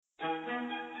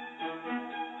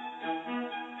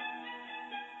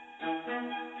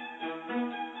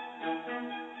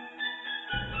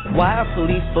Why are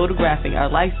police photographing our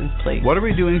license plates? What are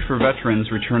we doing for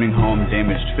veterans returning home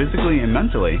damaged physically and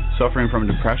mentally, suffering from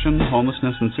depression,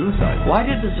 homelessness, and suicide? Why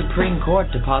did the Supreme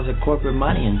Court deposit corporate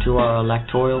money into our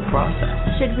electoral process?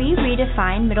 Should we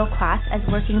redefine middle class as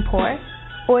working poor?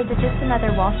 Or is it just another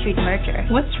Wall Street merger?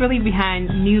 What's really behind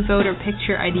new voter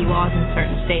picture ID laws in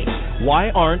certain states?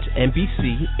 Why aren't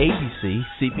NBC, ABC,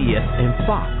 CBS, and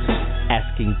Fox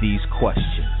asking these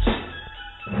questions?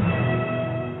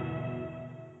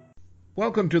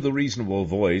 Welcome to the Reasonable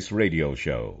Voice radio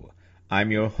show.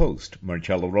 I'm your host,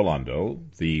 Marcello Rollando,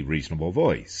 the Reasonable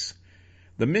Voice.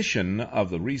 The mission of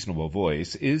the Reasonable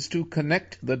Voice is to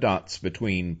connect the dots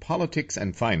between politics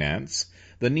and finance,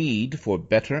 the need for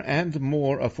better and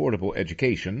more affordable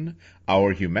education,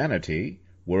 our humanity,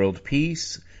 world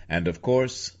peace, and, of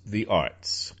course, the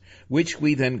arts, which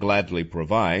we then gladly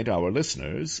provide our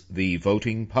listeners, the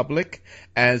voting public,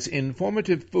 as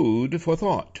informative food for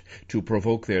thought to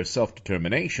provoke their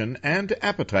self-determination and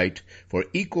appetite for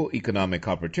equal economic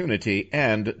opportunity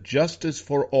and justice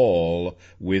for all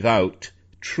without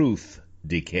truth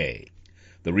decay.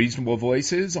 The Reasonable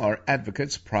Voices are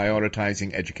advocates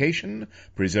prioritizing education,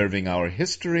 preserving our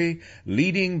history,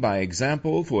 leading by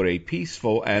example for a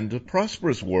peaceful and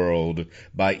prosperous world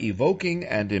by evoking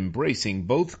and embracing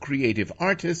both creative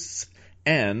artists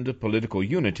and political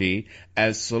unity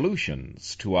as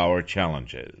solutions to our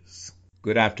challenges.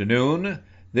 Good afternoon.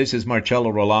 This is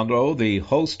Marcello Rollando, the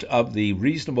host of the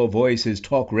Reasonable Voices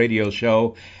talk radio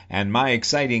show, and my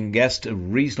exciting guest,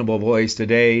 Reasonable Voice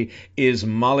today, is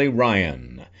Molly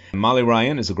Ryan. Molly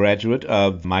Ryan is a graduate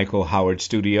of Michael Howard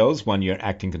Studios, one-year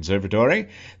acting conservatory,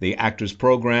 the actors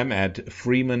program at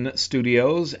Freeman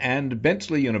Studios, and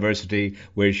Bentley University,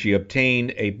 where she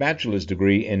obtained a bachelor's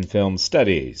degree in film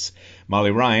studies.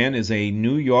 Molly Ryan is a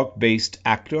New York-based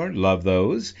actor, love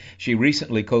those. She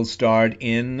recently co-starred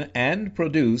in and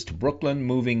produced Brooklyn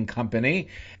Moving Company,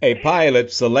 a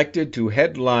pilot selected to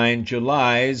headline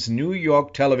July's New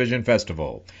York Television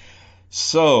Festival.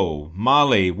 So,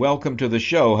 Molly, welcome to the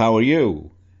show. How are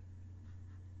you?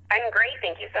 I'm great.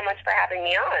 Thank you so much for having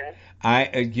me on.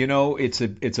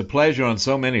 It's a pleasure on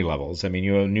so many levels. I mean,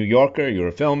 you're a New Yorker, you're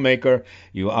a filmmaker,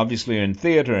 you obviously are in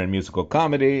theater and musical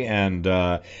comedy, and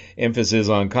emphasis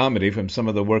on comedy from some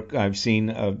of the work I've seen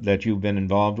that you've been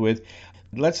involved with.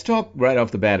 Let's talk right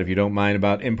off the bat, if you don't mind,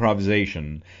 about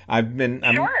improvisation.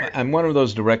 I'm one of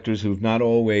those directors who've not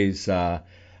always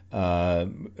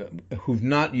who've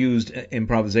not used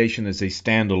improvisation as a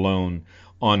standalone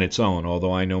on its own,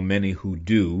 although I know many who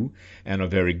do and are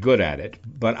very good at it.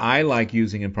 But I like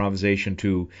using improvisation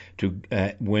to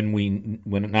when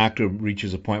an actor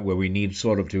reaches a point where we need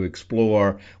sort of to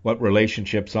explore what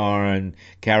relationships are and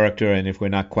character, and if we're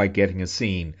not quite getting a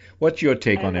scene. What's your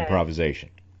take on improvisation?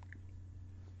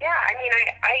 Yeah, I mean,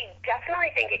 I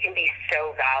definitely think it can be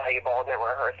so valuable in the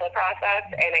rehearsal process,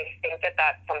 and I think that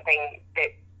that's something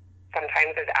that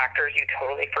sometimes as actors you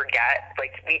totally forget.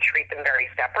 Like, we treat them very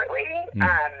separately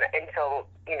until,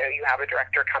 you have a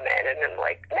director come in and then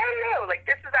like, no, like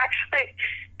this is actually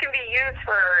can be used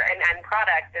for an end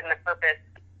product in the purpose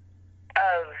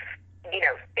of,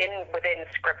 within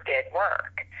scripted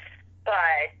work.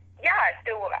 But yeah,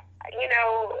 so,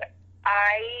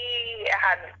 I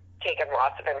had taken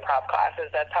lots of improv classes.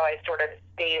 That's how I sort of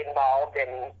stayed involved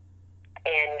and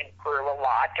grew a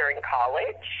lot during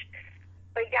college.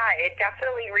 But yeah, it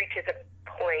definitely reaches a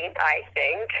point, I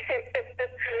think,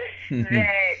 that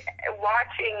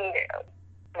watching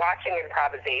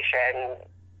improvisation,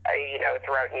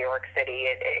 throughout New York City,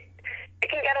 it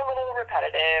can get a little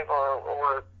repetitive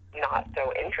or not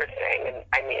so interesting. And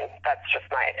I mean, that's just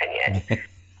my opinion.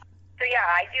 So yeah,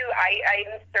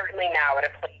 I'm certainly now at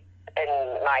a place in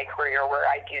my career where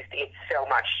I do see it so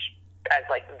much as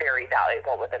like very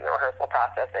valuable within the rehearsal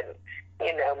process, and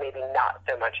maybe not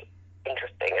so much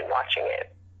interesting in watching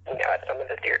it, at some of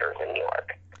the theaters in New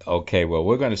York. Okay, well,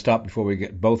 we're going to stop before we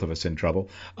get both of us in trouble.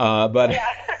 But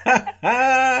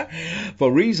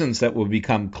for reasons that will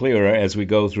become clearer as we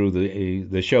go through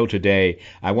the show today,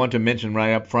 I want to mention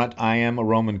right up front, I am a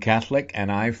Roman Catholic,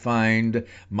 and I find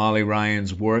Molly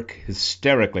Ryan's work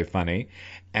hysterically funny,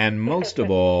 and most of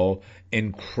all,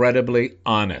 incredibly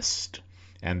honest.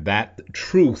 And that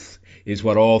truth is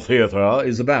what all theater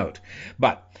is about.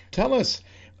 But tell us,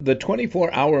 the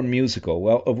 24-hour musical,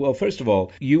 well, first of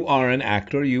all, you are an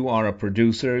actor, you are a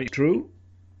producer, true?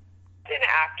 An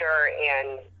actor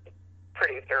and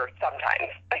producer sometimes.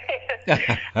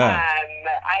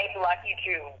 I'm lucky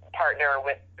to partner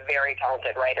with very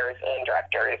talented writers and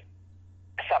directors,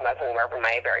 some of whom are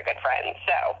my very good friends.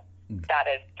 So that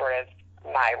is sort of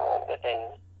my role within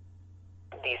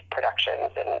these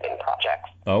productions and projects.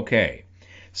 Okay.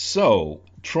 So,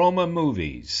 trauma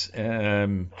movies.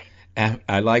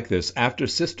 I like this. After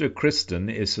Sister Kristen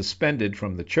is suspended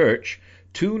from the church,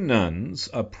 two nuns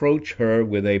approach her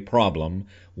with a problem.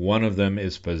 One of them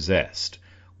is possessed.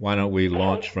 Why don't we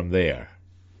launch from there?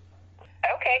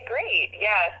 Okay, great.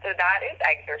 Yeah, so that is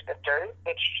Exorcisters,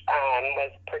 which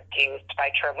was produced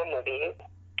by Trauma Movies,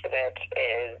 that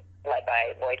is led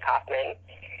by Lloyd Kaufman.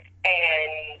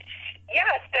 And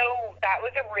yeah, so that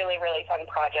was a really, really fun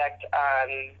project.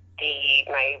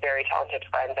 My very talented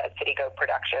friends at City Go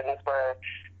Productions were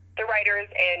the writers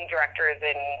and directors,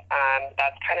 and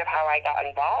that's kind of how I got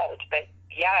involved. But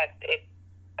yeah, it's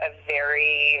a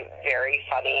very, very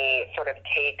funny sort of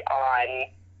take on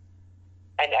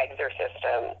an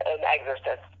exorcism,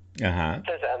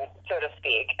 so to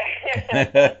speak.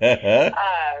 Yeah,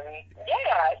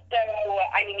 so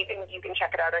I mean, you can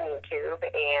check it out on YouTube,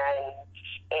 and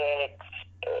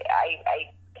I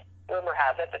rumor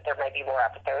has it that there might be more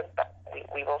episodes, but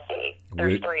we will see.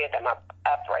 There's 3 of them up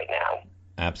right now.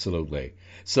 Absolutely.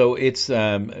 So it's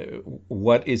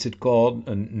what is it called?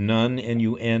 None,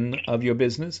 N-U-N, of your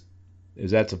business?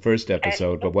 That's the first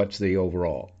episode, but what's the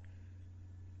overall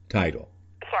title?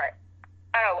 Sorry.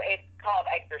 Oh, it's called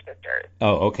Exorcisters.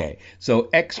 Oh, okay. So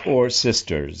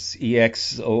Exorcisters,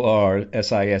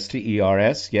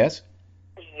 Exorcisters, yes?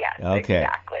 Yes, okay.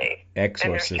 Exactly. Exorcisters.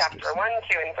 And there's chapter 1,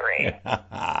 2, and 3.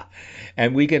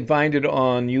 And we can find it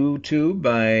on YouTube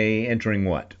by entering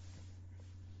what?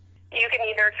 You can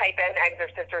either type in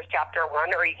Exorcisters Chapter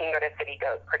 1, or you can go to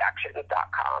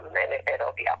citygoproductions.com, and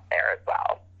it'll be up there as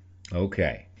well.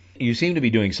 Okay. You seem to be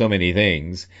doing so many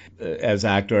things as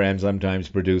actor and sometimes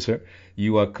producer.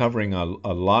 You are covering a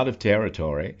lot of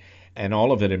territory, and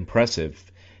all of it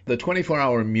impressive. The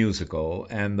 24-hour musical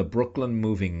and the Brooklyn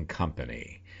Moving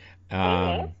Company.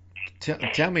 Tell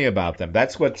me about them.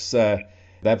 That's what's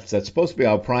that's supposed to be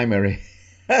our primary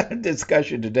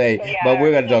discussion today, but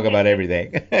we're going to talk about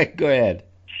everything. Go ahead.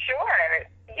 Sure.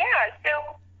 Yeah. So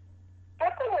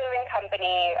Brooklyn Moving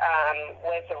Company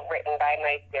was written by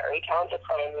my very talented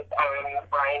friends,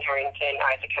 Brian Harrington,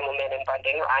 Isaac Himmelman, and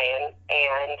Brendan Ryan,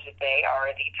 and they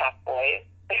are the Tough Boys.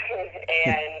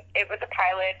 And it was a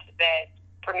pilot that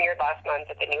premiered last month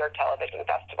at the New York Television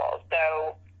Festival.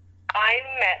 So I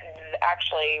met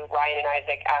actually Ryan and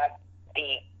Isaac at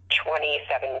the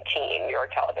 2017 New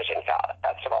York Television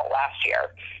Festival last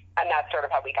year. And that's sort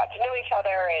of how we got to know each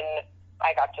other, and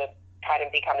I got to kind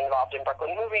of become involved in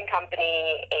Brooklyn Moving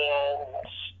Company, and,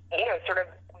 sort of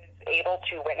was able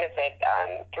to witness it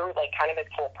through, like, kind of its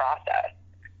whole process.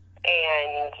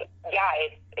 And, yeah,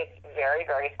 it's very,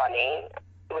 very funny.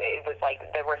 It was like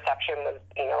the reception was,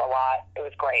 a lot. It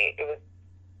was great. It was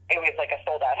like a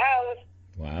sold out house.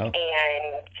 Wow.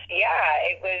 And yeah,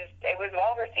 it was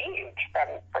well received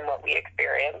from what we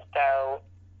experienced. So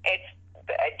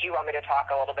do you want me to talk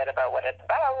a little bit about what it's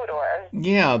about, or?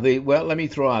 Yeah, well, let me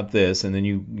throw out this, and then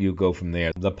you go from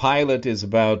there. The pilot is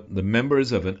about the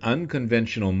members of an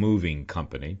unconventional moving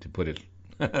company, to put it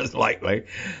lightly,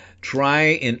 try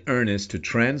in earnest to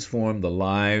transform the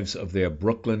lives of their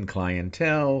Brooklyn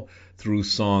clientele through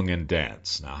song and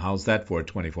dance. Now, how's that for a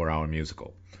 24-hour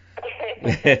musical?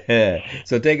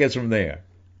 So take us from there.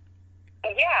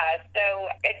 Yeah, so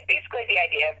it's basically the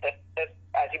idea of this,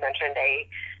 as you mentioned, a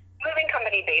moving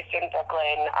company based in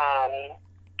Brooklyn.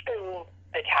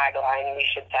 The tagline, we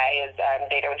should say, is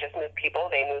they don't just move people,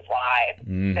 they move lives.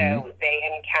 Mm-hmm. So they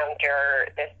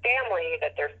encounter this family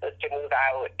that they're supposed to move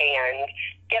out and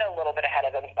get a little bit ahead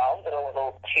of themselves and a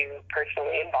little too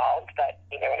personally involved, but,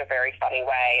 in a very funny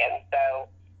way. And so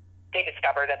they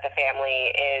discover that the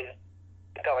family is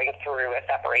going through a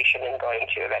separation and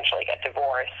going to eventually get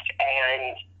divorced.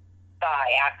 And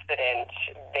by accident,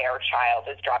 their child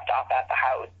is dropped off at the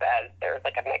house as there's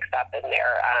like a mix-up in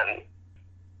their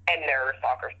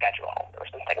soccer schedule or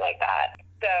something like that.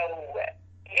 So,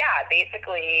 yeah,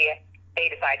 basically they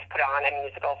decide to put on a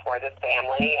musical for this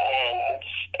family, and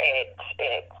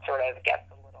it sort of gets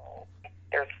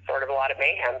there's sort of a lot of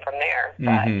mayhem from there.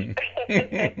 But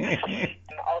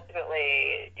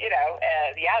ultimately,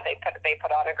 they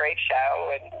put on a great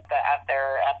show and at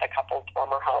the couple's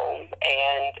former home,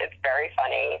 and it's very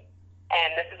funny.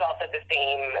 And this is also the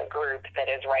same group that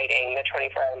is writing the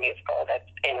 24-hour musical that's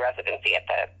in residency at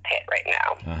the Pit right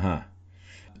now.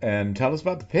 And tell us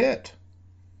about the Pit.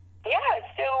 Yeah,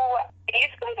 so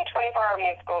basically the 24-hour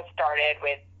musical started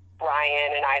with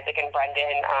Brian and Isaac and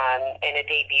Brendan, and it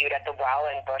debuted at the Well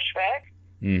in Bushwick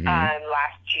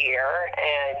last year,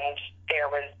 and there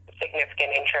was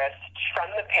significant interest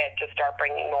from the Pit to start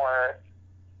bringing more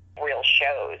real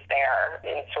shows there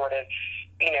and sort of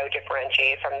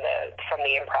differentiate from the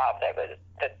improv that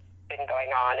been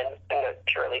going on in the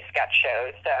purely sketch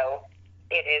shows. So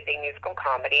it is a musical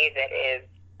comedy that is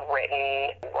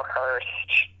written,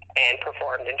 rehearsed, and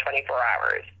performed in 24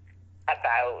 hours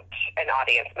about an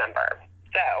audience member.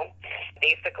 So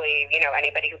basically,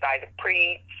 anybody who buys a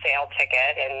pre-sale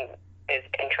ticket and is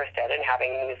interested in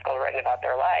having a musical written about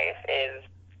their life is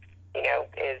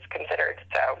considered.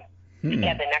 So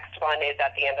yeah, the next one is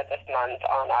at the end of this month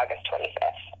on August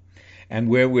 25th. And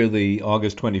where will the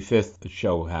August 25th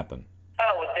show happen?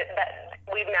 Oh,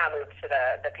 we've now moved to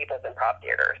the People's Improv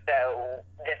Theater, so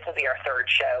this will be our third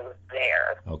show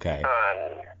there. Okay.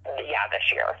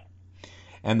 This year.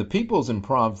 And the People's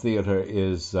Improv Theater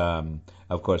is,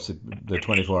 of course, the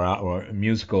 24-hour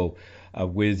musical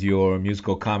with your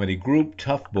musical comedy group,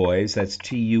 Tough Boys. That's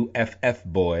TUFF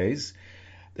Boys.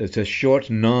 It's a short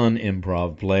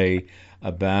non-improv play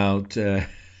about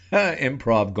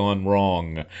improv gone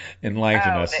wrong.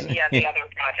 Enlighten us. The other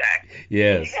project.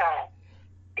 Yes.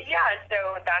 Yeah,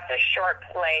 so that's a short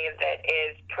play that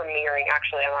is premiering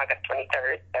actually on August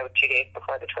 23rd, so 2 days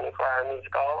before the 24-hour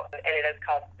musical, and it is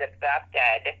called Zip Zap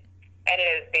Dead, and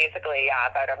it is basically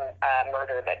about a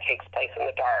murder that takes place in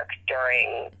the dark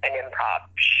during an improv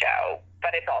show,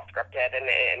 but it's all scripted, and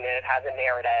it has a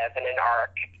narrative and an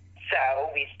arc.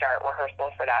 So we start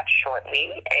rehearsal for that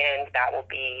shortly, and that will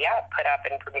be put up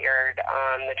and premiered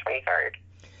on the 23rd.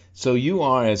 So you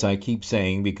are, as I keep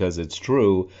saying, because it's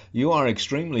true, you are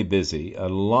extremely busy, a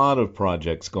lot of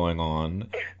projects going on.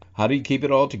 How do you keep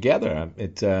it all together?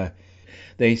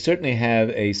 They certainly have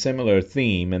a similar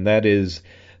theme, and that is,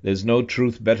 there's no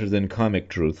truth better than comic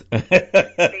truth. No, it's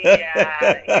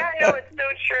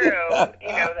so true.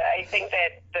 I think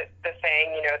that the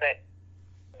saying, that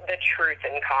the truth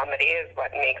in comedy is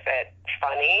what makes it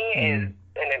funny,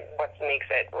 what makes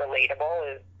it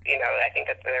relatable is, I think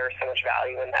that there's so much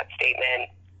value in that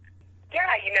statement. Yeah,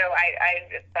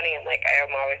 it's funny,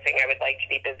 I'm always saying I would like to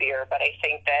be busier, but I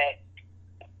think that,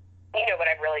 what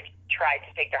I've really tried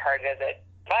to take to heart as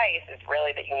advice is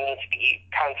really that you need to be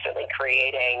constantly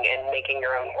creating and making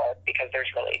your own work, because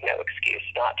there's really no excuse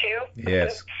not to.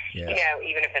 Yes.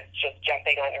 Even if it's just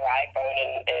jumping on your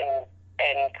iPhone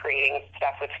and creating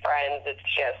stuff with friends, it's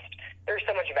just, there's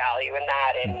so much value in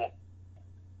that, and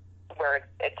where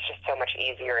it's just so much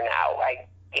easier now.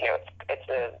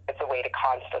 It's a way to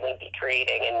constantly be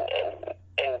creating and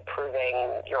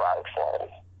improving your art form.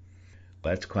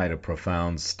 That's quite a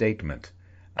profound statement.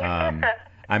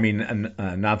 I mean,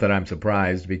 not that I'm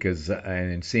surprised, because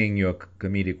in seeing your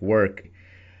comedic work,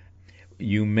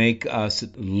 you make us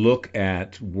look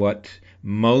at what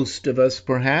most of us,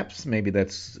 perhaps, maybe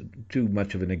that's too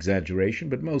much of an exaggeration,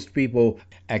 but most people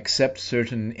accept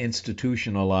certain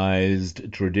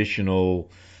institutionalized, traditional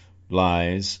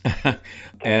lies.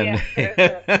 And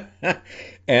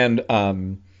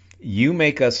and you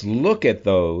make us look at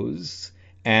those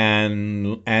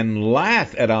and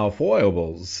laugh at our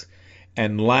foibles,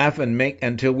 and laugh and make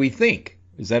until we think.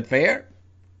 Is that fair?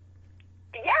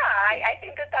 I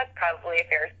think that's probably a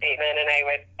fair statement, and I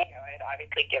would, I'd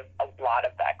obviously give a lot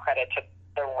of that credit to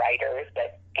the writers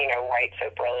that, write so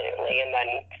brilliantly, and then,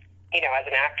 as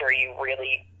an actor, you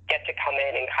really get to come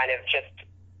in and kind of just,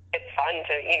 it's fun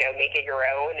to, make it your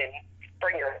own and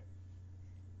bring your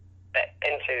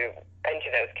into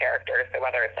those characters. So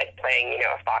whether it's like playing,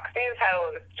 a Fox News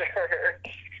host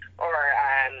or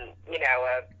a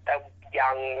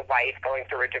young wife going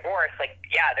through a divorce,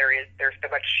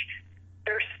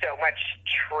 there's so much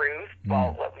truth,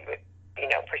 well, what we would,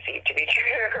 perceive to be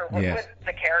true, or what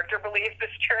the character believes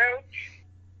is true.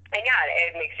 And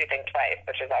it makes you think twice,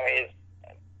 which is always,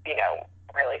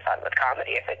 really fun with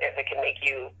comedy, if it can make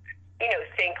you,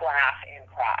 think, laugh, and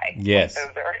cry. Yes.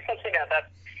 Those are, that's,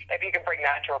 if you can bring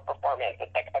that to a performance,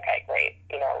 it's like, okay, great,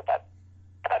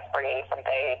 that's bringing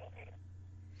something,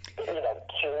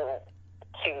 to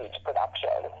production.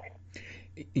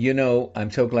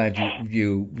 I'm so glad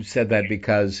you said that,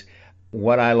 because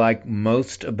what I like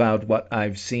most about what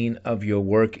I've seen of your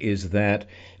work is that,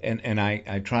 and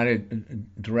I try to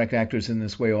direct actors in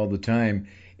this way all the time,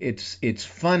 it's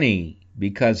funny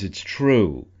because it's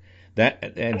true.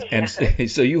 And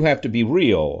so you have to be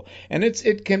real, and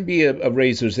it can be a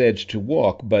razor's edge to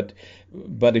walk, but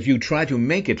if you try to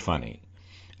make it funny,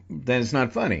 then it's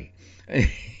not funny.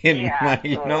 You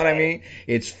know what I mean?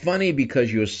 It's funny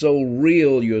because you're so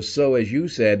real, you're so, as you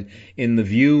said, in the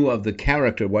view of the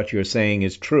character, what you're saying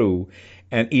is true.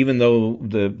 And even though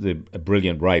the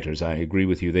brilliant writers, I agree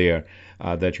with you there,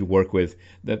 that you work with,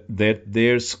 that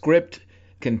their script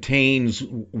contains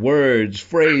words,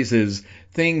 phrases,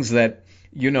 things that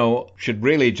should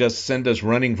really just send us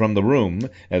running from the room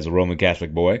as a Roman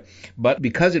Catholic boy. But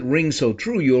because it rings so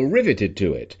true, you're riveted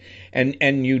to it.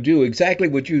 And you do exactly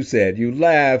what you said. You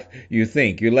laugh, you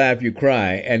think. You laugh, you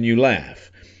cry, and you laugh.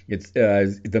 It's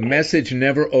the message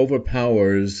never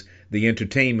overpowers the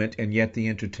entertainment, and yet the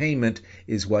entertainment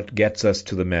is what gets us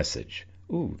to the message.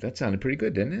 Ooh, that sounded pretty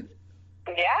good, didn't it?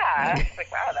 Yeah. It's like,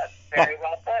 wow, that's very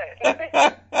well put.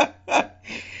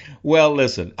 Well,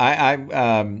 listen,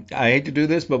 I hate to do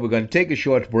this, but we're going to take a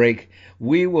short break.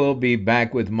 We will be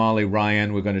back with Molly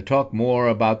Ryan. We're going to talk more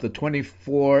about the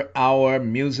 24-hour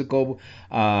musical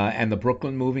and the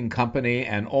Brooklyn Moving Company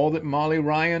and all that Molly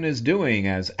Ryan is doing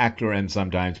as actor and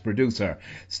sometimes producer.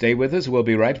 Stay with us. We'll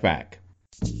be right back.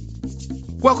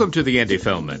 Welcome to the Indie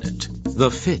Film Minute.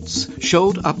 The Fits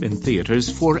showed up in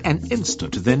theaters for an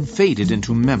instant, then faded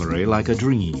into memory like a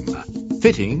dream.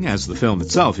 Fitting, as the film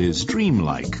itself is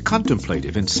dreamlike,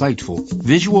 contemplative, insightful,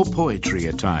 visual poetry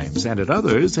at times, and at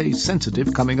others a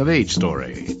sensitive coming-of-age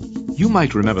story. You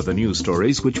might remember the news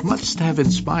stories which must have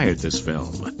inspired this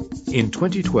film. In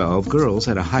 2012, girls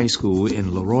at a high school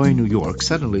in Leroy, New York,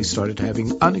 suddenly started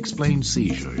having unexplained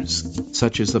seizures,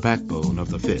 such as the backbone of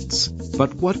the Fits.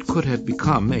 But what could have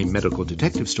become a medical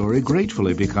detective story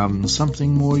gratefully becomes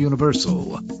something more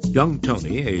universal. Young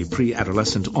Tony, a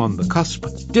pre-adolescent on the cusp,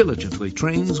 diligently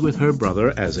trains with her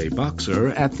brother as a boxer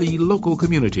at the local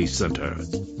community center.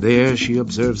 There she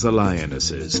observes the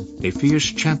Lionesses, a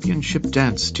fierce championship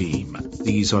dance team.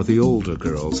 These are the older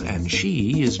girls, and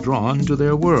she is drawn to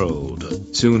their world.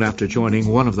 Soon after joining,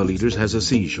 one of the leaders has a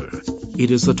seizure.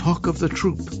 It is the talk of the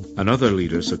troop. Another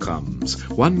leader succumbs.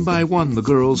 One by one, the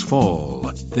girls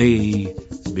fall. They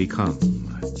become.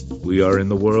 We are in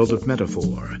the world of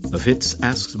metaphor. The Fits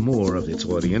asks more of its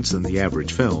audience than the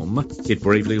average film. It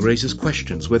bravely raises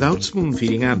questions without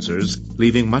spoon-feeding answers,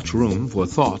 leaving much room for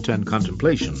thought and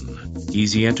contemplation.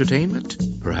 Easy entertainment?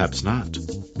 Perhaps not.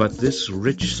 But this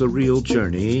rich, surreal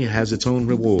journey has its own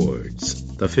rewards.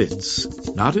 The Fits,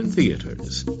 not in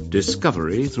theaters.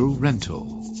 Discovery through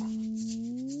rental.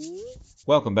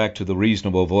 Welcome back to the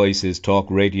Reasonable Voices Talk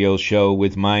Radio Show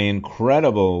with my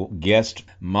incredible guest,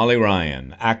 Molly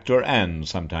Ryan, actor and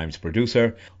sometimes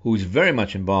producer, who's very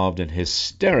much involved in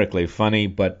hysterically funny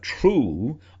but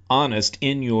true, honest,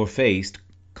 in-your-face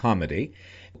comedy.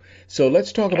 So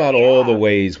let's talk about all the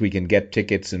ways we can get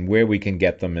tickets and where we can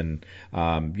get them, and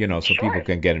so people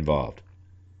can get involved.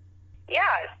 Yeah,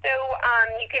 so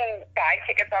you can buy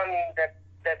tickets on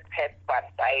the Pitt's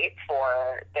website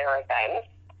for their events.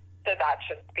 So that's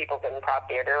just People's Improv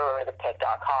Theater or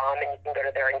thepit.com, and you can go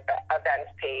to their events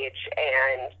page,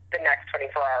 and the next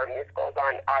 24-hour musical is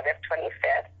on August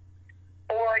 25th.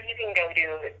 Or you can go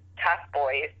to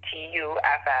Tuffboys,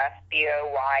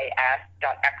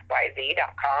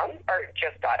 TUFFBOYS.xyz.com, or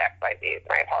just .xyz,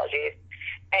 my apologies.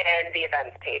 And the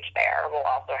events page there will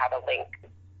also have a link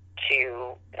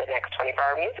to the next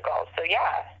 24-hour musical. So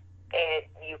yeah,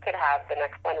 you could have the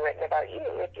next one written about you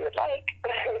if you would like.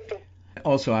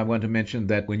 Also, I want to mention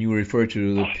that when you refer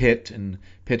to the Pit and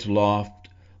Pit Loft,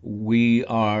 we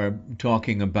are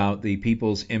talking about the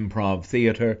People's Improv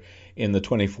Theater in the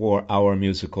 24-hour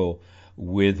musical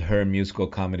with her musical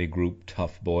comedy group,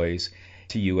 Tough Boys,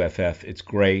 TUFF. It's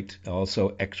great.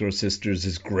 Also, Extra Sisters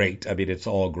is great. I mean, it's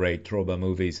all great. Throwback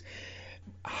movies.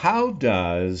 How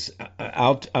does,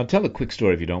 I'll tell a quick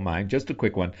story if you don't mind, just a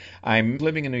quick one. I'm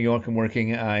living in New York and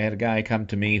working. I had a guy come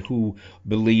to me who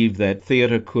believed that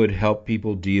theater could help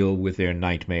people deal with their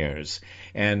nightmares.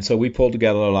 And so we pulled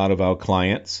together a lot of our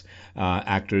clients,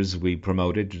 actors we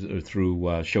promoted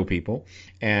through Show People,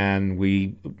 and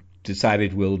we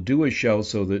decided we'll do a show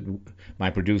so that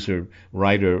my producer,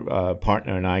 writer,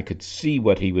 partner, and I could see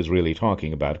what he was really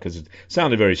talking about, because it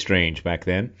sounded very strange back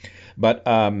then. But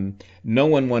no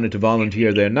one wanted to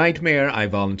volunteer their nightmare. I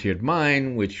volunteered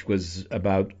mine, which was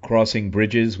about crossing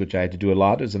bridges, which I had to do a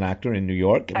lot as an actor in New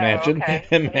York. Imagine,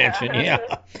 yeah.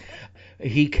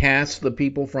 He cast the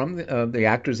people from the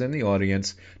actors in the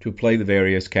audience to play the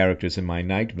various characters in my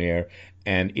nightmare,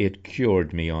 and it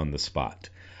cured me on the spot.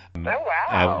 Oh,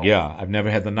 wow. I've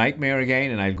never had the nightmare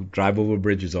again, and I drive over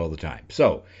bridges all the time.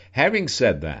 So, having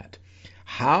said that,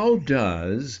 how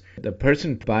does the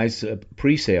person buys a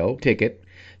pre-sale ticket,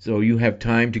 so you have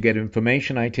time to get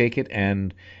information, I take it,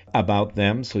 and about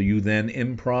them, so you then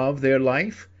improv their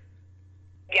life?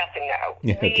 Yes and no.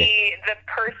 Okay. The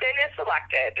person is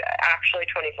selected actually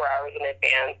 24 hours in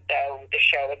advance, so the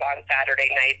show is on Saturday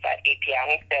nights at 8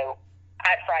 p.m., so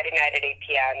at Friday night at 8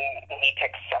 p.m., we pick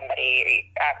somebody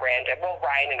at random. Well,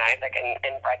 Ryan and Isaac and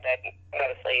Brendan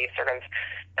mostly sort of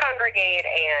congregate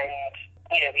and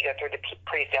we go through the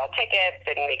pre-sale tickets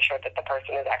and make sure that the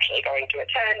person is actually going to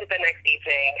attend the next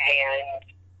evening and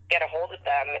get a hold of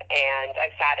them. And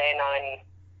I've sat in on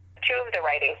 2 of the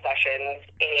writing sessions,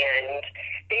 and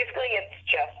basically it's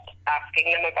just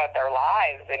asking them about their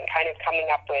lives and kind of coming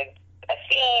up with a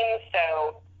theme.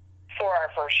 So for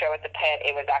our first show at the Pit,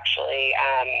 it was actually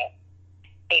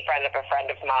a friend of a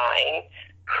friend of mine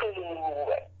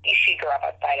who, she grew up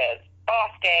outside of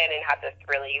Boston and had this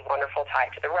really wonderful tie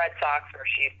to the Red Sox, where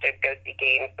she used to go see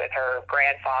games with her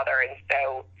grandfather. And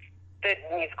so the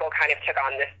musical kind of took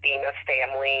on this theme of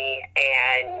family,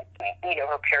 and,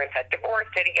 her parents had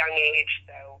divorced at a young age,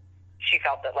 so she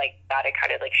felt that, that had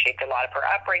kind of, shaped a lot of her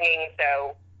upbringing.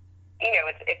 So,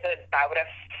 it's about a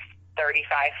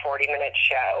 35, 40-minute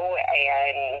show,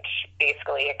 and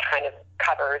basically it kind of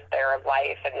covers their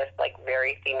life in this,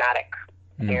 very thematic,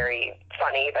 very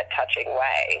funny but touching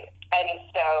way. And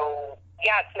so,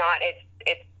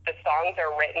 it's the songs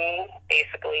are written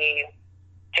basically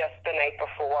just the night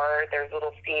before. There's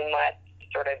little scenelets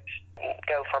sort of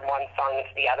go from one song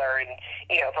to the other, and,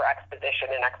 for exposition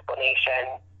and explanation.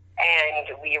 And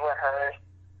we rehearse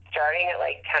starting at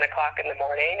 10 o'clock in the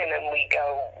morning, and then we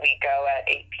go at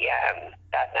 8 p.m.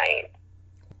 that night.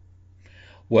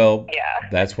 Well,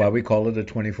 that's why we call it a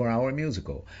 24-hour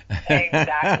musical.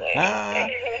 Exactly.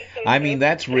 I mean,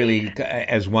 that's really,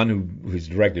 as one who's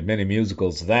directed many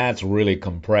musicals, that's really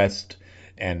compressed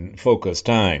and focused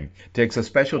time. It takes a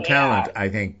special talent, I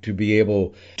think, to be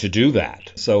able to do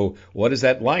that. So what is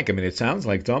that like? I mean, it sounds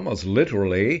like it's almost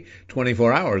literally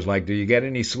 24 hours. Do you get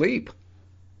any sleep?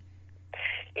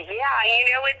 Yeah,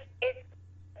 it's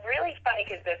really funny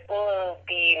because this will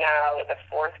be now the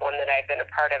 4th one that I've been a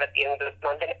part of at the end of this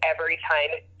month, and every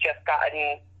time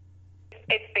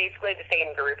it's basically the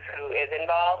same group who is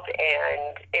involved,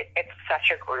 and it's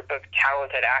such a group of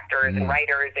talented actors and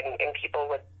writers and people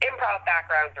with improv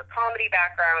backgrounds or comedy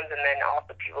backgrounds, and then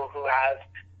also people who have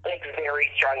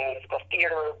very strong musical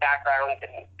theater backgrounds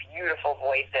and beautiful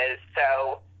voices.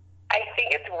 So I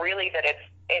think it's really that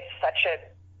it's such a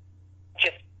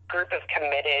just group of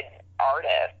committed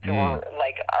artists who are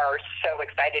so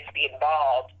excited to be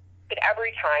involved, that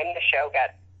every time the show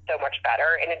gets so much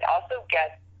better, and it also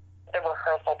gets the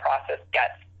rehearsal process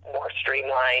gets more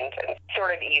streamlined and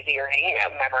sort of easier to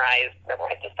memorize the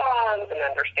songs and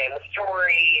understand the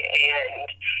story. And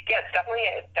it's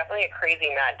definitely a crazy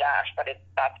mad dash, but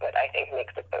that's what I think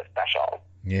makes it so special.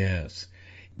 Yes,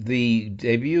 the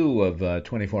debut of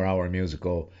 24-hour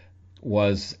musical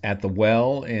was at the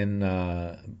Well in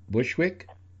Bushwick?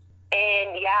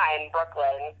 In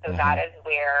Brooklyn. So that is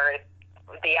where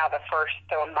the first,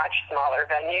 so a much smaller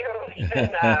venue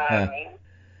than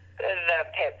the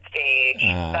Pit stage.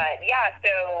 But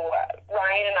so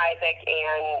Ryan and Isaac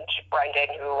and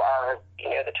Brendan, who are,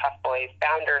 the Tough Boys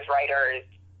founders, writers,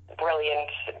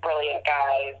 brilliant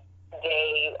guys,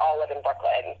 they all live in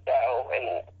Brooklyn. So,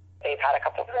 and they've had a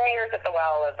couple of premieres at the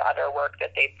Well of other work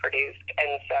that they've produced.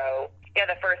 And so,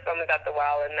 the first one was at the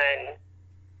Well, and then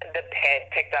the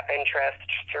Pit picked up interest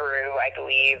through, I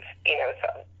believe,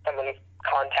 someone's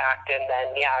contact, and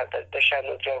then, the show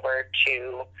moved over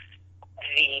to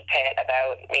the Pit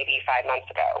about maybe 5 months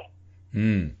ago.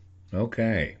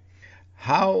 Okay.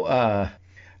 How,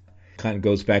 kind of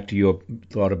goes back to your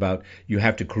thought about you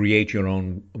have to create your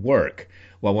own work.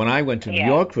 Well, when I went to New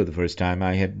York for the first time,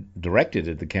 I had directed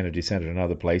at the Kennedy Center and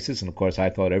other places, and of course I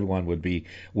thought everyone would be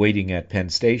waiting at Penn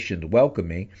Station to welcome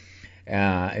me.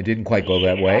 It didn't quite go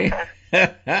that way.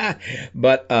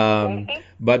 But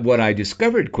what I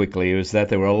discovered quickly was that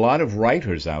there were a lot of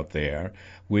writers out there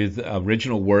with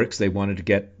original works they wanted to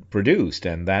get produced,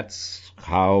 and that's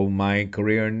how my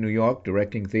career in New York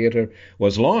directing theater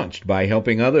was launched, by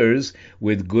helping others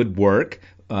with good work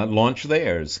launch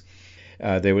theirs.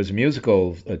 There was a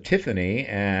musical, Tiffany,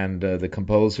 and the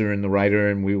composer and the writer,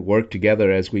 and we worked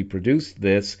together as we produced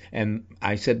this. And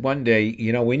I said one day,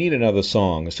 we need another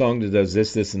song, a song that does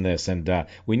this, this, and this, and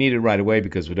we need it right away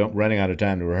because we're running out of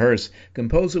time to rehearse.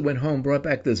 Composer went home, brought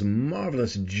back this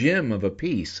marvelous gem of a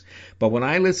piece. But when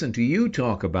I listened to you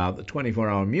talk about the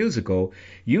 24-hour musical,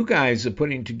 you guys are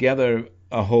putting together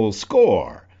a whole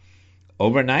score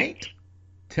overnight.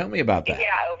 Tell me about that.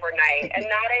 Yeah, overnight. And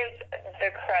that is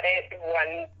the credit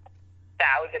 1,001%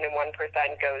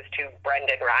 goes to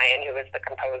Brendan Ryan, who is the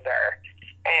composer.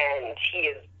 And he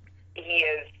is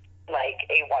like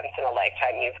a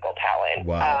once-in-a-lifetime musical talent.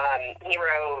 Wow. He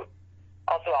wrote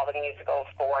also all the musicals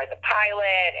for the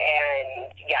pilot,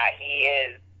 and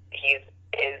he's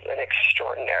an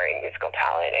extraordinary musical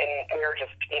talent. And we're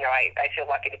just, I feel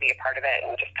lucky to be a part of it,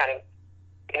 and just kind of,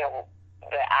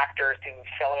 the actors who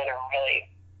fill in are really,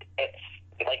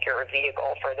 like you're a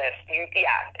vehicle for this.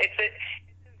 It's a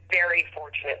very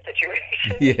fortunate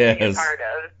situation to Yes. be a part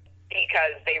of,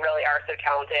 because they really are so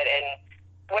talented. And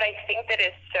what I think that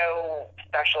is so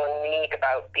special and unique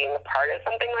about being a part of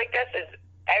something like this is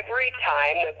every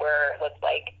time that it's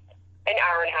like an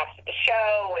hour and a half to the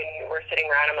show and we're sitting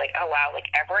around, I'm like, oh wow, like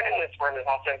everyone in this room is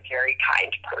also a very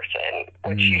kind person,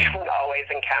 which you don't always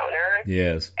encounter.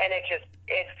 Yes. And it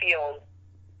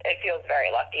feels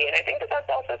very lucky. And I think that that's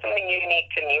also something unique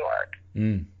to New York.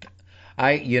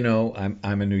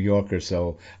 I'm a New Yorker,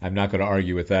 so I'm not going to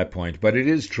argue with that point, but it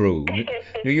is true.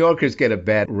 New Yorkers get a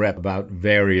bad rep about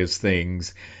various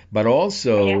things, but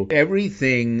also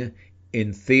everything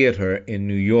in theater in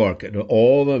New York at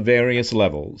all the various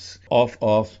levels, off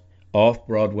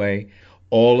Broadway,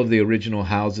 all of the original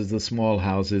houses, the small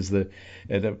houses,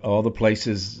 all the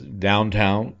places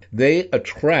downtown, they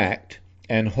attract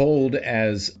and hold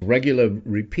as regular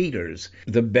repeaters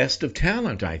the best of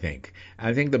talent, I think.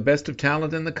 I think the best of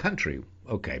talent in the country.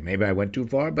 Okay, maybe I went too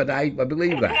far, but I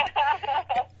believe that.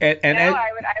 I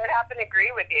would have to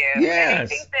agree with you. Yes. And I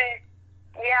think that,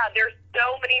 there's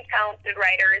so many talented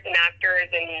writers and actors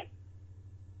and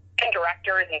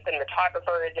directors and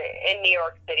cinematographers in New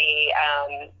York City.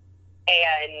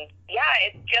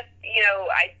 It's just,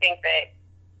 I think that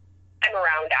I'm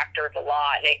around actors a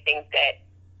lot, and I think that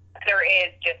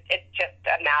it's just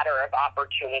a matter of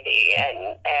opportunity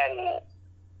and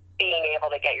being able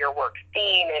to get your work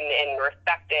seen and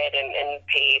respected and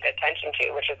paid attention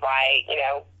to, which is why,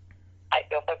 I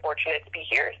feel so fortunate to be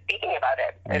here speaking about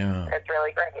it. It's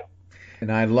really great. And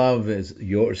I love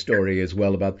your story as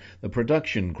well about the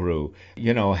production crew,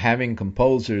 having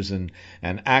composers and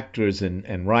actors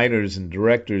and writers and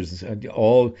directors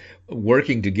all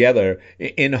working together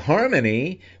in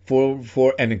harmony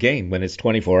and again, when it's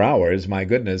 24 hours, my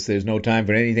goodness, there's no time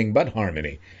for anything but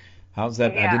harmony. How's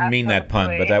that? Yeah, I didn't mean that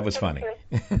pun, but that was funny.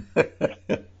 No, it's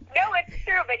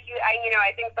true, but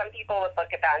I think some people would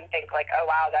look at that and think like, oh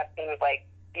wow, that seems like,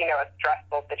 a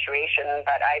stressful situation,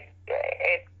 but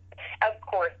of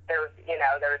course, there's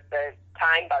the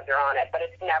time buzzer on it, but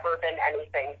it's never been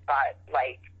anything but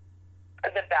like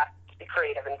the best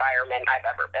creative environment I've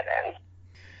ever been in.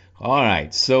 All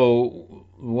right. So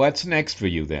what's next for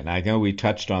you then? I know we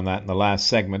touched on that in the last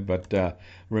segment, but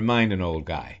remind an old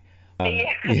guy. So the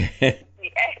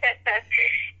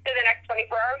next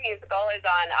 24-hour musical is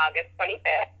on August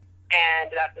 25th,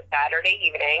 and that's a Saturday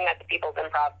evening at the People's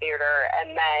Improv Theater, and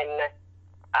then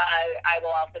I will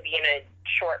also be in a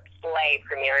short play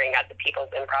premiering at the People's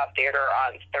Improv Theater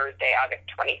on Thursday, August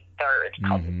 23rd,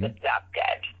 called The Zap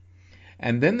Dead.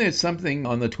 And then there's something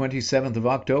on the 27th of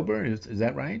October, is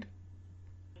that right?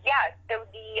 Yeah, so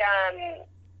the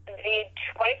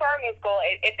 24-hour musical,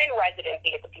 it's in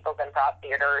residency at the People's Improv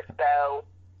Theater, so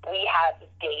we have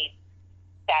dates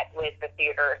set with the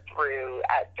theater through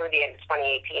the end of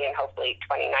 2018 and hopefully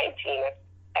 2019 if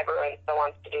everyone still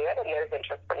wants to do it, and there's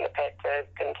interest from the pit to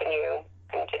continue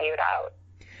it out.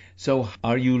 So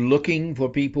are you looking for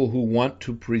people who want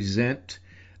to present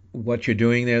what you're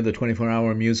doing there, the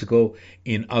 24-hour musical,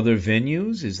 in other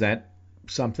venues? Is that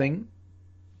something?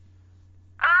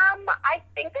 I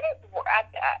think that it's,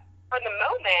 for the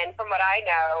moment, from what I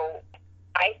know,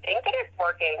 I think that it's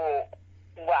working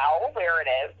well where it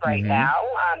is right now.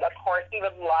 Of course, we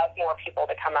would love more people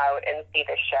to come out and see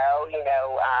the show,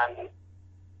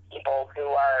 people who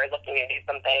are looking to do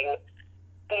something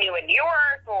new in New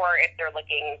York, or if they're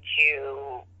looking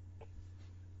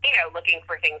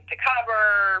for things to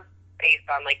cover based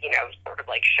on sort of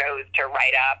like shows to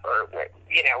write up or,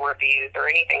 reviews or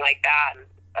anything like that.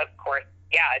 Of course,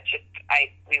 it's just,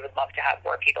 we would love to have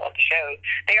more people at the shows.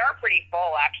 They are pretty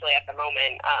full actually at the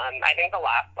moment. I think the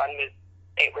last one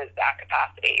was at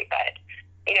capacity, but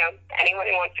anyone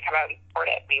who wants to come out and support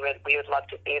it, we would love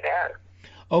to see you there.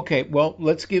 Okay, well,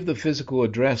 let's give the physical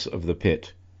address of the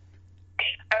pit.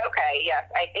 Okay, yes.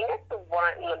 I think it's the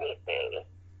one, let me see.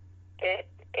 It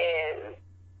is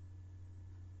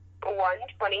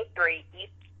 123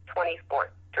 East 24th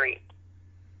Street.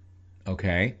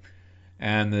 Okay.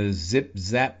 And the Zip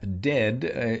Zap Dead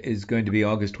is going to be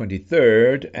August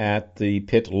 23rd at the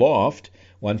Pit Loft,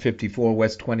 154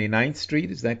 West 29th Street.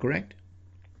 Is that correct?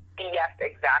 Yes,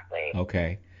 exactly.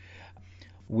 Okay.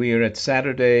 We are at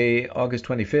Saturday, August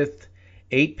 25th,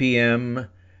 8 p.m.,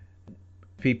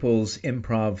 People's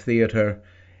Improv Theater.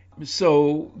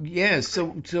 So, yes,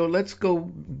 so let's go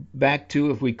back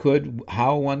to, if we could,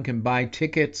 how one can buy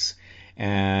tickets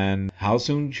and how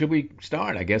soon should we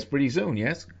start? I guess pretty soon,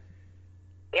 yes?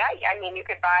 Yeah, I mean, you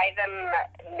could buy them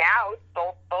now,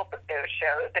 both of those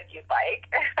shows, if you'd like.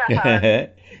 Yeah,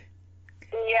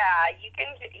 you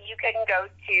you can go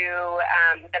to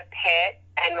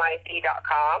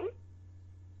thepitnyc.com.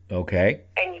 Okay.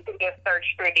 And you can just search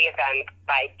through the event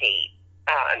by date.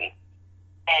 And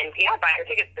yeah, buy your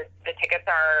tickets. The tickets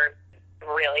are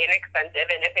really inexpensive,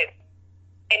 and if it's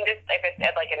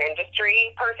like an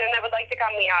industry person that would like to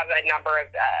come, we have a number of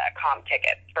comp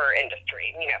tickets for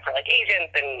industry. For like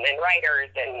agents and writers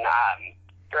and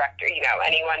director.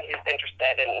 Anyone who's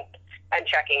interested in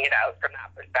checking it out from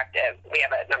that perspective. We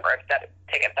have a number of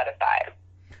tickets set aside.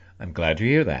 I'm glad to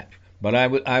hear that. But I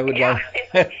would like.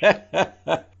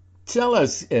 Tell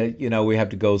us, we have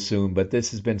to go soon, but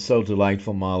this has been so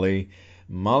delightful, Molly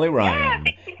Ryan.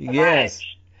 Yeah, thank you so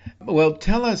much. Well,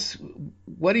 tell us,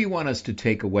 what do you want us to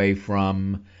take away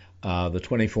from the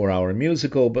 24-hour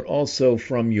musical, but also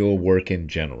from your work in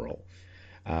general?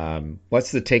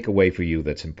 What's the takeaway for you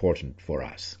that's important for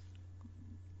us?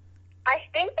 I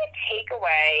think the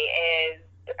takeaway is,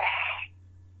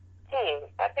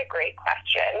 that's a great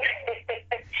question.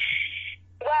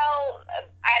 Well,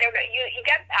 I don't know. You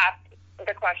get asked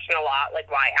the question a lot,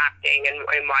 like why acting and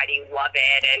why do you love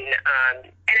it? And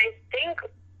I think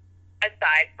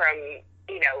aside from,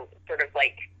 sort of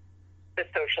like the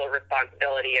social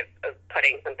responsibility of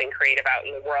putting something creative out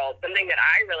in the world, something that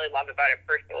I really love about it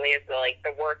personally is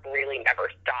the work really never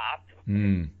stops.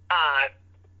 And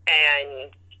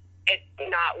it's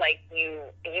not like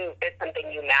it's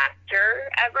something you master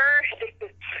ever.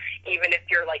 Even if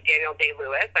you're like Daniel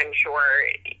Day-Lewis, I'm sure,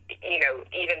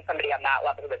 even somebody on that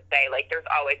level would say, like, there's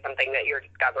always something that you're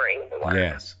discovering in the work.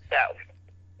 Yes. So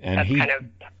and that's kind of,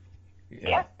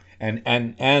 yeah. And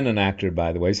an actor,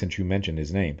 by the way, since you mentioned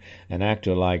his name, an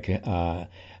actor like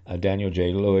Daniel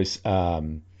Day-Lewis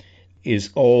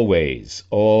is always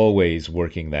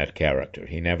working that character.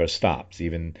 He never stops.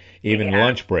 Even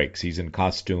lunch breaks, he's in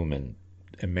costume and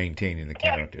maintaining the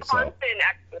character. Constant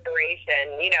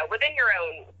exploration, within your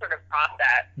own sort of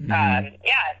process. It's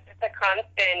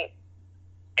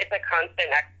a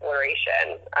constant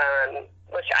exploration,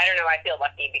 which I don't know. I feel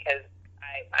lucky because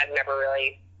I've never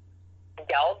really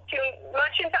delved too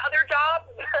much into other jobs,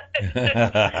 but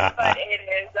it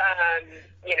is,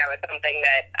 it's something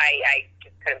that I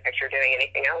just couldn't picture doing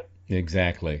anything else.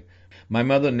 Exactly. My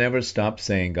mother never stopped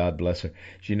saying, God bless her,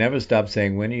 she never stopped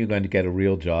saying, when are you going to get a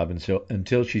real job,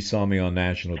 until she saw me on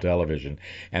national television.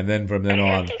 And then from then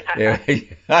on,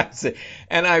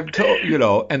 and I've told,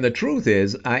 and the truth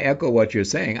is, I echo what you're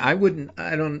saying. I wouldn't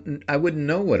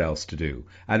know what else to do.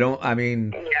 I don't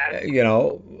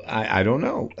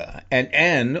know.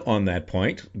 And on that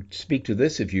point, speak to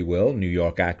this, if you will, New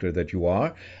York actor that you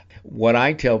are. What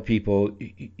I tell people,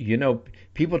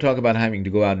 people talk about having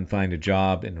to go out and find a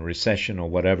job in a recession or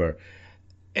whatever.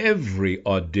 Every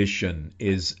audition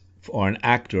for an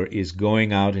actor is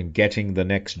going out and getting the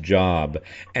next job.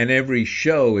 And every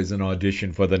show is an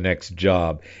audition for the next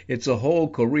job. It's a whole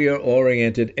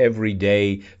career-oriented,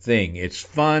 everyday thing. It's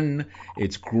fun,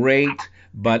 it's great,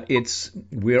 but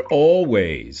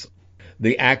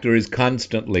the actor is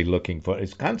constantly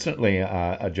constantly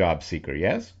a job seeker,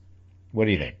 yes? What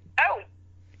do you think? Oh,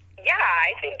 yeah,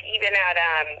 I think even at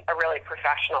a really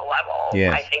professional level,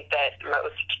 yes. I think that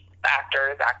most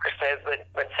actors, actresses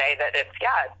would say that it's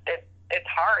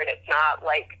hard. It's not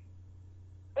like,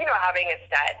 having a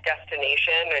set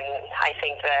destination, and I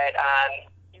think that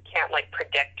you can't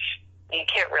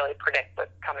really predict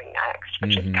what's coming next,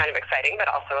 which is kind of exciting, but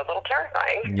also a little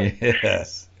terrifying.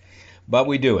 Yes, but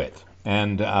we do it.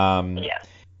 And, yes.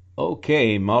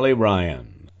 Okay, Molly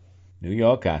Ryan, New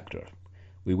York actor.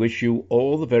 We wish you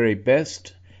all the very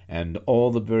best, and all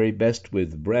the very best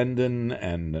with Brendan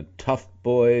and Tough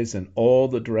Boys and all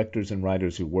the directors and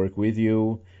writers who work with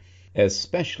you,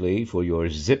 especially for your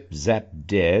Zip Zap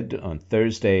Dead on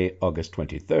Thursday, August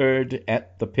 23rd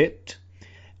at the Pit,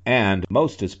 and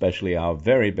most especially our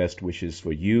very best wishes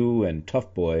for you and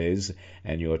Tough Boys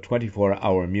and your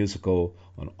 24-hour musical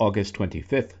on August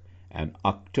 25th and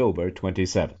October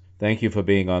 27th. Thank you for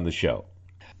being on the show.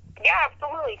 Yeah,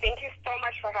 absolutely. Thank you so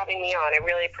much for having me on. I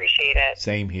really appreciate it.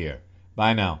 Same here.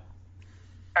 Bye now.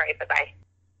 All right, bye-bye.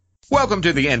 Welcome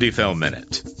to the Indie Film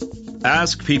Minute.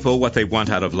 Ask people what they want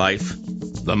out of life.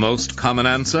 The most common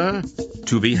answer?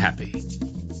 To be happy.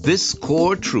 This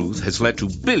core truth has led to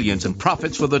billions in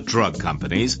profits for the drug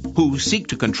companies who seek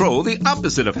to control the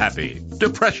opposite of happy,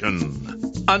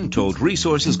 depression. Untold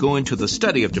resources go into the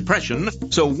study of depression,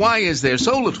 so why is there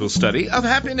so little study of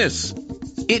happiness?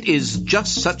 It is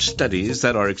just such studies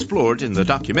that are explored in the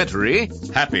documentary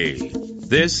Happy.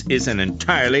 This is an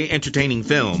entirely entertaining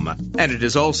film, and it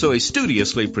is also a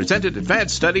studiously presented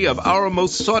advanced study of our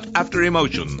most sought-after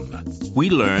emotion. We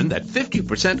learn that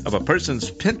 50% of a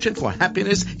person's penchant for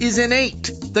happiness is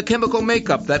innate, the chemical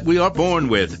makeup that we are born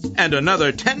with, and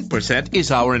another 10%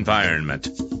 is our environment.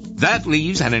 That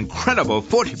leaves an incredible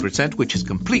 40% which is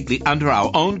completely under our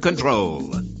own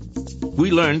control.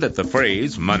 We learned that the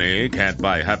phrase, money can't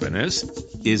buy happiness,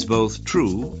 is both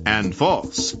true and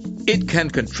false. It can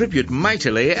contribute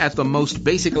mightily at the most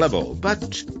basic level,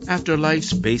 but after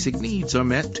life's basic needs are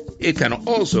met, it can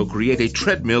also create a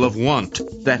treadmill of want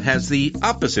that has the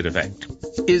opposite effect.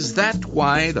 Is that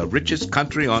why the richest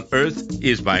country on earth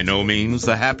is by no means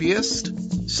the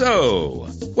happiest? So,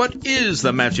 what is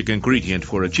the magic ingredient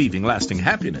for achieving lasting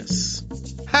happiness?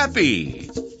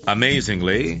 Happy!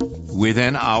 Amazingly,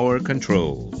 within our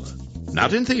control.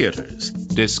 Not in theaters.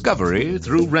 Discovery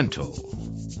through rental.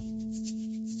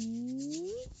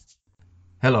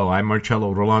 Hello, I'm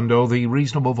Marcello Rollando, the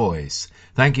Reasonable Voice,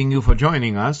 thanking you for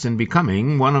joining us and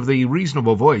becoming one of the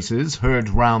reasonable voices heard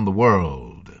round the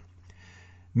world.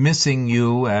 Missing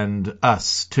you and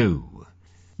us, too.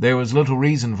 There was little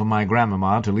reason for my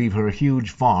grandmama to leave her huge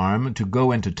farm to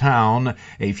go into town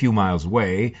a few miles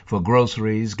away for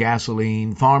groceries,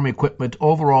 gasoline, farm equipment,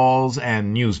 overalls,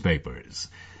 and newspapers.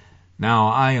 Now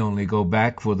I only go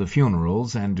back for the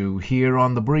funerals and to hear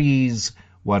on the breeze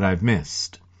what I've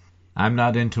missed. I'm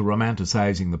not into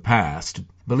romanticizing the past,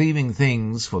 believing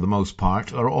things, for the most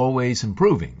part, are always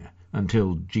improving,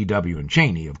 until G.W. and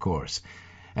Cheney, of course,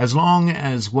 as long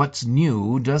as what's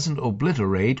new doesn't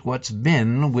obliterate what's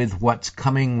been with what's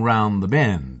coming round the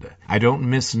bend. I don't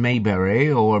miss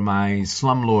Mayberry or my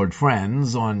slumlord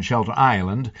friends on Shelter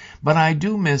Island, but I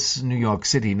do miss New York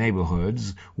City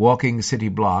neighborhoods, walking city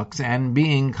blocks, and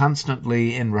being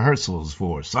constantly in rehearsals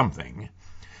for something.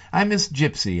 I miss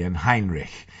Gypsy and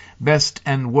Heinrich, best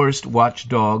and worst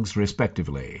watchdogs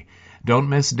respectively. Don't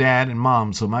miss Dad and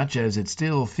Mom so much as it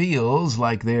still feels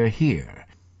like they're here.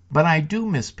 But I do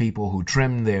miss people who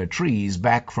trim their trees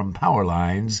back from power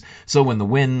lines so when the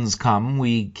winds come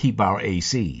we keep our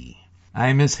AC.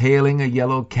 I miss hailing a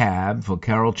yellow cab for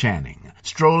Carol Channing,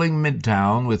 strolling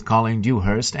midtown with Colleen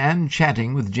Dewhurst, and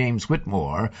chatting with James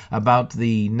Whitmore about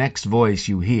the next voice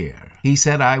you hear. He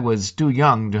said I was too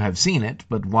young to have seen it,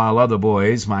 but while other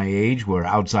boys my age were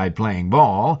outside playing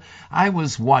ball, I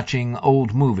was watching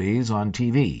old movies on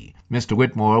TV. Mr.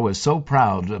 Whitmore was so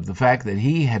proud of the fact that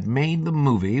he had made the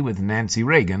movie with Nancy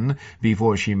Reagan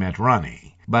before she met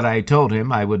Ronnie. But I told him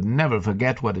I would never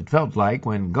forget what it felt like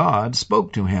when God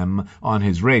spoke to him on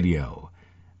his radio.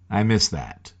 I miss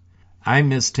that. I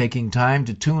miss taking time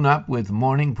to tune up with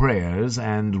morning prayers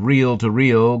and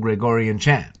reel-to-reel Gregorian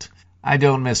chant. I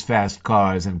don't miss fast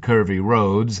cars and curvy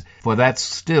roads, for that's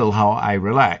still how I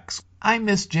relax. I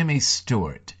miss Jimmy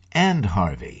Stewart and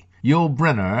Harvey, Yul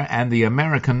Brynner and the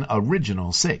American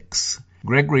Original Six,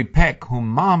 Gregory Peck, whom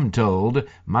Mom told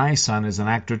my son is an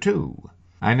actor too.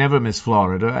 I never miss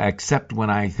Florida, except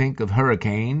when I think of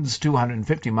hurricanes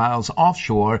 250 miles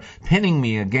offshore pinning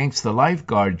me against the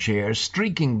lifeguard chair,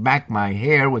 streaking back my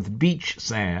hair with beach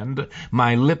sand,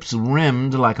 my lips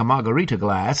rimmed like a margarita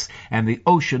glass, and the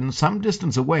ocean some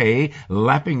distance away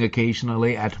lapping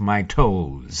occasionally at my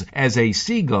toes, as a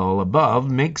seagull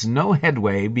above makes no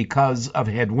headway because of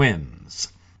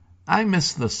headwinds. I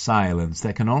miss the silence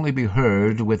that can only be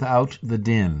heard without the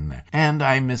din, and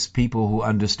I miss people who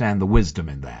understand the wisdom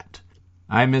in that.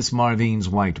 I miss Marvine's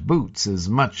white boots as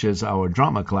much as our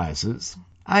drama classes.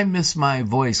 I miss my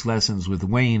voice lessons with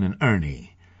Wayne and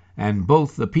Ernie, and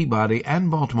both the Peabody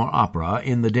and Baltimore Opera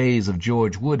in the days of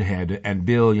George Woodhead and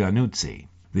Bill Iannuzzi,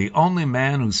 the only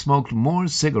man who smoked more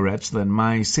cigarettes than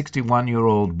my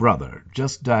 61-year-old brother,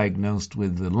 just diagnosed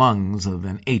with the lungs of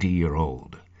an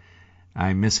 80-year-old.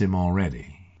 I miss him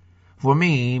already. For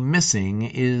me, missing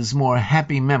is more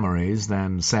happy memories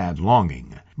than sad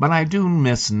longing. But I do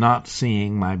miss not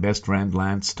seeing my best friend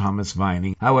Lance Thomas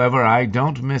Vining. However, I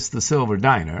don't miss the Silver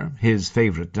Diner, his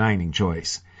favorite dining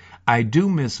choice. I do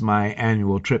miss my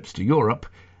annual trips to Europe,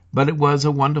 but it was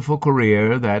a wonderful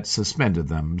career that suspended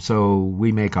them, so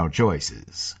we make our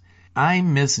choices. I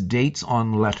miss dates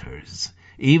on letters,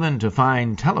 even to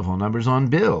find telephone numbers on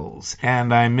bills,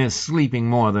 and I miss sleeping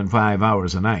more than 5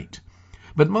 hours a night.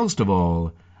 But most of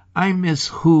all, I miss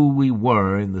who we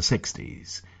were in the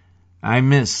 60s. I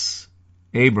miss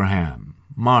Abraham,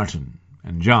 Martin,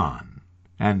 and John,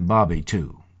 and Bobby,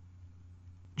 too.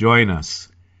 Join us.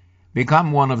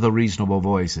 Become one of the reasonable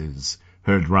voices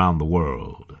heard round the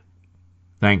world.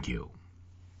 Thank you.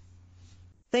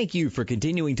 Thank you for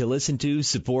continuing to listen to,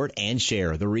 support, and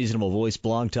share the Reasonable Voice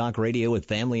Blog Talk Radio with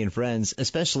family and friends,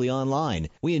 especially online.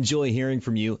 We enjoy hearing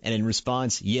from you, and in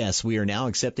response, yes, we are now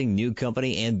accepting new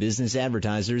company and business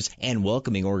advertisers and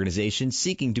welcoming organizations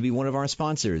seeking to be one of our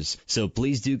sponsors. So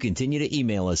please do continue to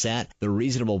email us at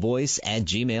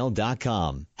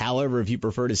thereasonablevoice@gmail.com. However, if you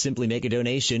prefer to simply make a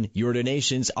donation, your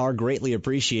donations are greatly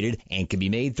appreciated and can be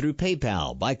made through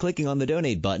PayPal by clicking on the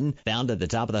donate button found at the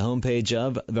top of the homepage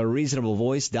of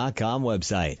thereasonablevoice.com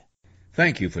website.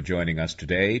 Thank you for joining us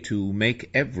today to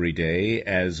make every day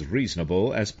as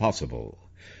reasonable as possible.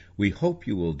 We hope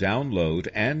you will download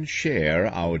and share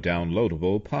our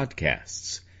downloadable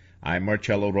podcasts. I'm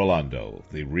Marcello Rollando,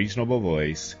 the Reasonable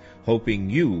Voice,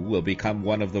 hoping you will become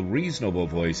one of the reasonable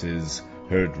voices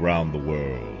heard round the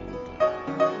world.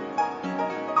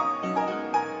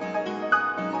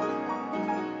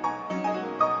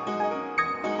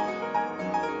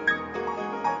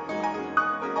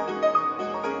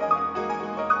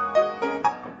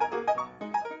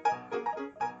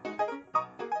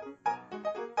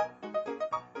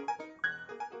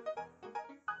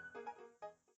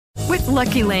 With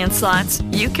Lucky Land Slots,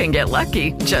 you can get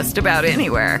lucky just about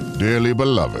anywhere. Dearly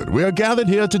beloved, we are gathered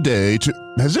here today to...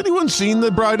 Has anyone seen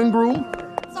the bride and groom?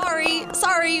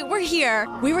 Sorry, we're here.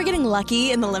 We were getting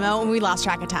lucky in the limo and we lost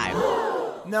track of time.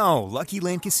 No, Lucky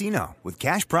Land Casino, with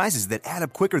cash prizes that add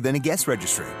up quicker than a guest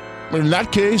registry. In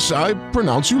that case, I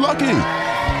pronounce you lucky.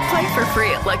 Play for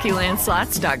free at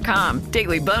LuckyLandSlots.com.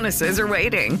 Daily bonuses are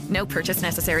waiting. No purchase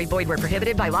necessary. Void where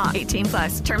prohibited by law.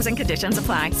 18+. Terms and conditions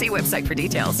apply. See website for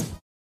details.